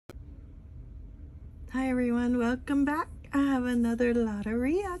Hi everyone, welcome back. I have another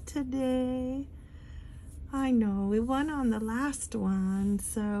Loteria today. I know we won on the last one,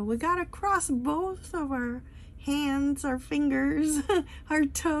 so we gotta cross both of our hands, our fingers, our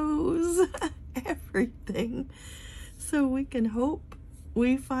toes, everything, so we can hope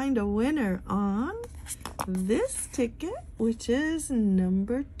we find a winner on this ticket, which is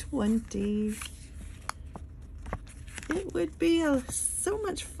number 20. It would be so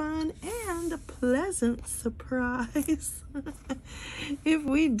much fun and a pleasant surprise if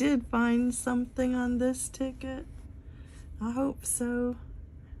we did find something on this ticket. I hope so.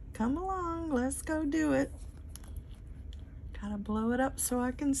 Come along, let's go do it. Gotta blow it up so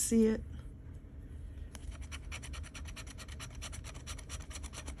I can see it.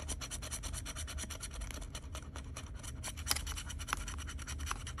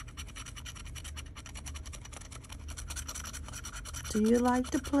 Do you like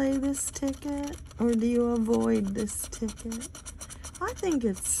to play this ticket, or do you avoid this ticket? I think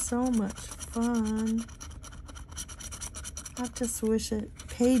it's so much fun. I just wish it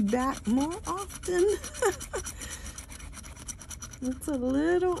paid back more often. It's a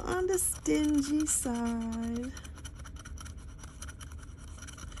little on the stingy side.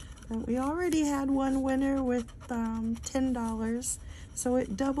 But we already had one winner with $10, so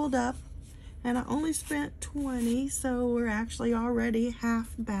it doubled up. And I only spent 20, so we're actually already half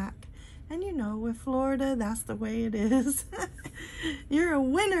back. And you know, with Florida, that's the way it is. You're a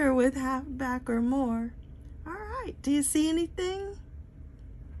winner with half back or more. All right, do you see anything?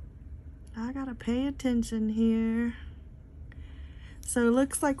 I gotta pay attention here. So it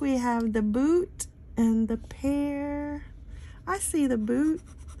looks like we have the boot and the pair. I see the boot.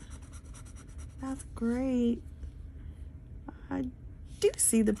 That's great. I do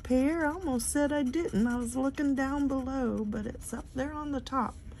see the pair. I almost said I didn't. I was looking down below, but it's up there on the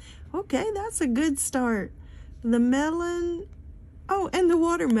top. Okay, that's a good start. The melon. Oh, and the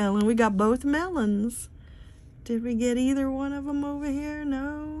watermelon. We got both melons. Did we get either one of them over here?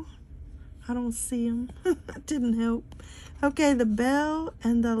 No, I don't see them. That didn't help. Okay, the bell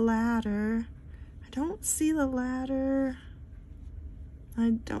and the ladder. I don't see the ladder. I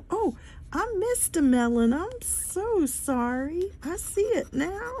don't. Oh, I missed a melon. I'm so sorry. I see it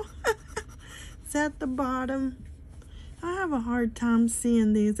now. It's at the bottom. I have a hard time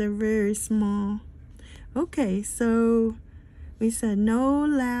seeing these. They're very small. Okay, so we said no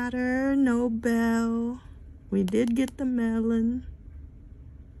ladder, no bell. We did get the melon.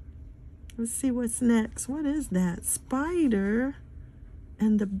 Let's see what's next. What is that? Spider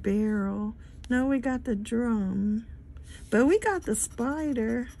and the barrel. No, we got the drum. But we got the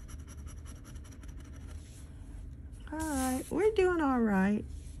spider. All right, we're doing all right.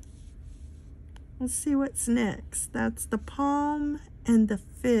 Let's see what's next. That's the palm and the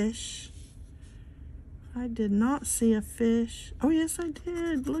fish. I did not see a fish. Oh, yes, I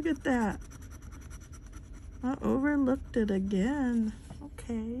did. Look at that. I overlooked it again.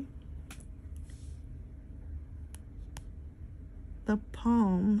 Okay. The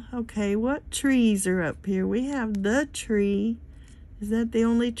palm. Okay, what trees are up here? We have the tree. Is that the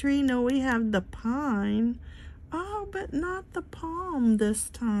only tree? No, we have the pine. Oh, but not the palm this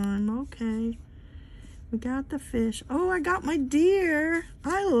time. Okay. We got the fish. Oh, I got my deer.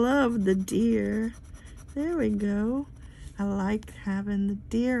 I love the deer. There we go. I like having the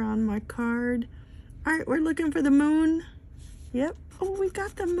deer on my card. All right, we're looking for the moon. Yep. Oh, we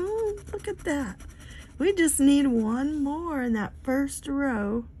got the moon. Look at that. We just need one more in that first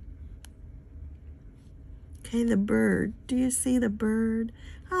row. Okay, the bird. Do you see the bird?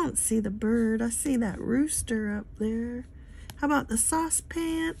 I don't see the bird. I see that rooster up there. How about the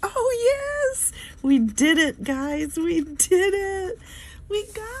saucepan? Oh, yes! We did it, guys. We did it. We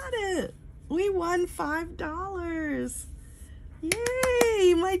got it. We won $5.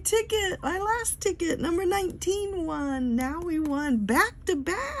 Yay! My ticket, my last ticket, number 19 won. Now we won back to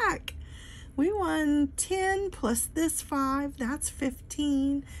back. We won 10 plus this 5, that's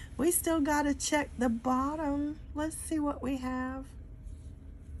 15. We still got to check the bottom. Let's see what we have.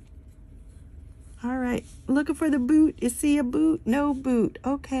 All right, looking for the boot. You see a boot? No boot.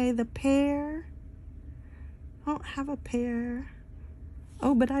 Okay, the pair. I don't have a pair.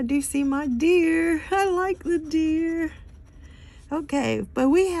 Oh, but I do see my deer. I like the deer. Okay, but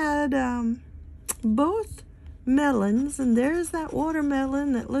we had both melons, and there's that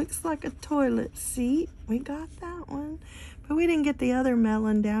watermelon that looks like a toilet seat. We got that one, but we didn't get the other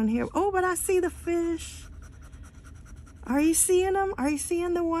melon down here. Oh, but I see the fish. Are you seeing them? Are you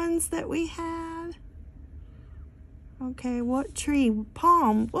seeing the ones that we had? Okay, what tree?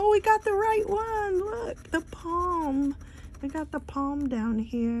 Palm. Oh, we got the right one. Look, the palm. We got the palm down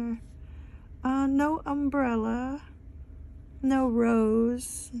here. No umbrella, no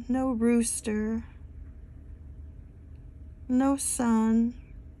rose, no rooster, no sun,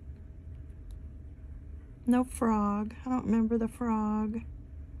 no frog. I don't remember the frog.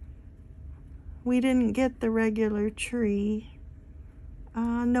 We didn't get the regular tree.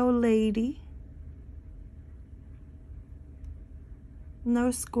 No lady, no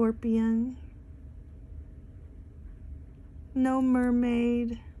scorpion, no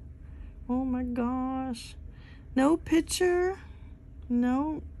mermaid. Oh my gosh. No picture.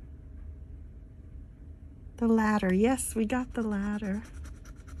 No. The ladder. Yes, we got the ladder.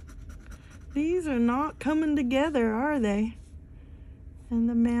 These are not coming together, are they? And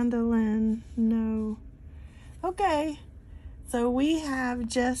the mandolin. No. Okay. So we have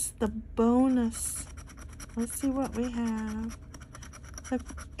just the bonus. Let's see what we have. The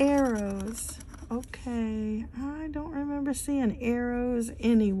arrows. Okay. I don't remember seeing arrows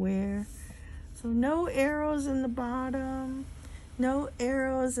anywhere. So no arrows in the bottom, no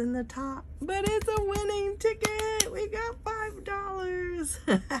arrows in the top, but it's a winning ticket. We got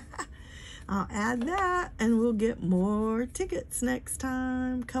 $5. I'll add that and we'll get more tickets next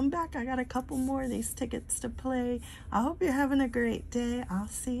time. Come back. I got a couple more of these tickets to play. I hope you're having a great day. I'll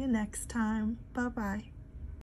see you next time. Bye-bye.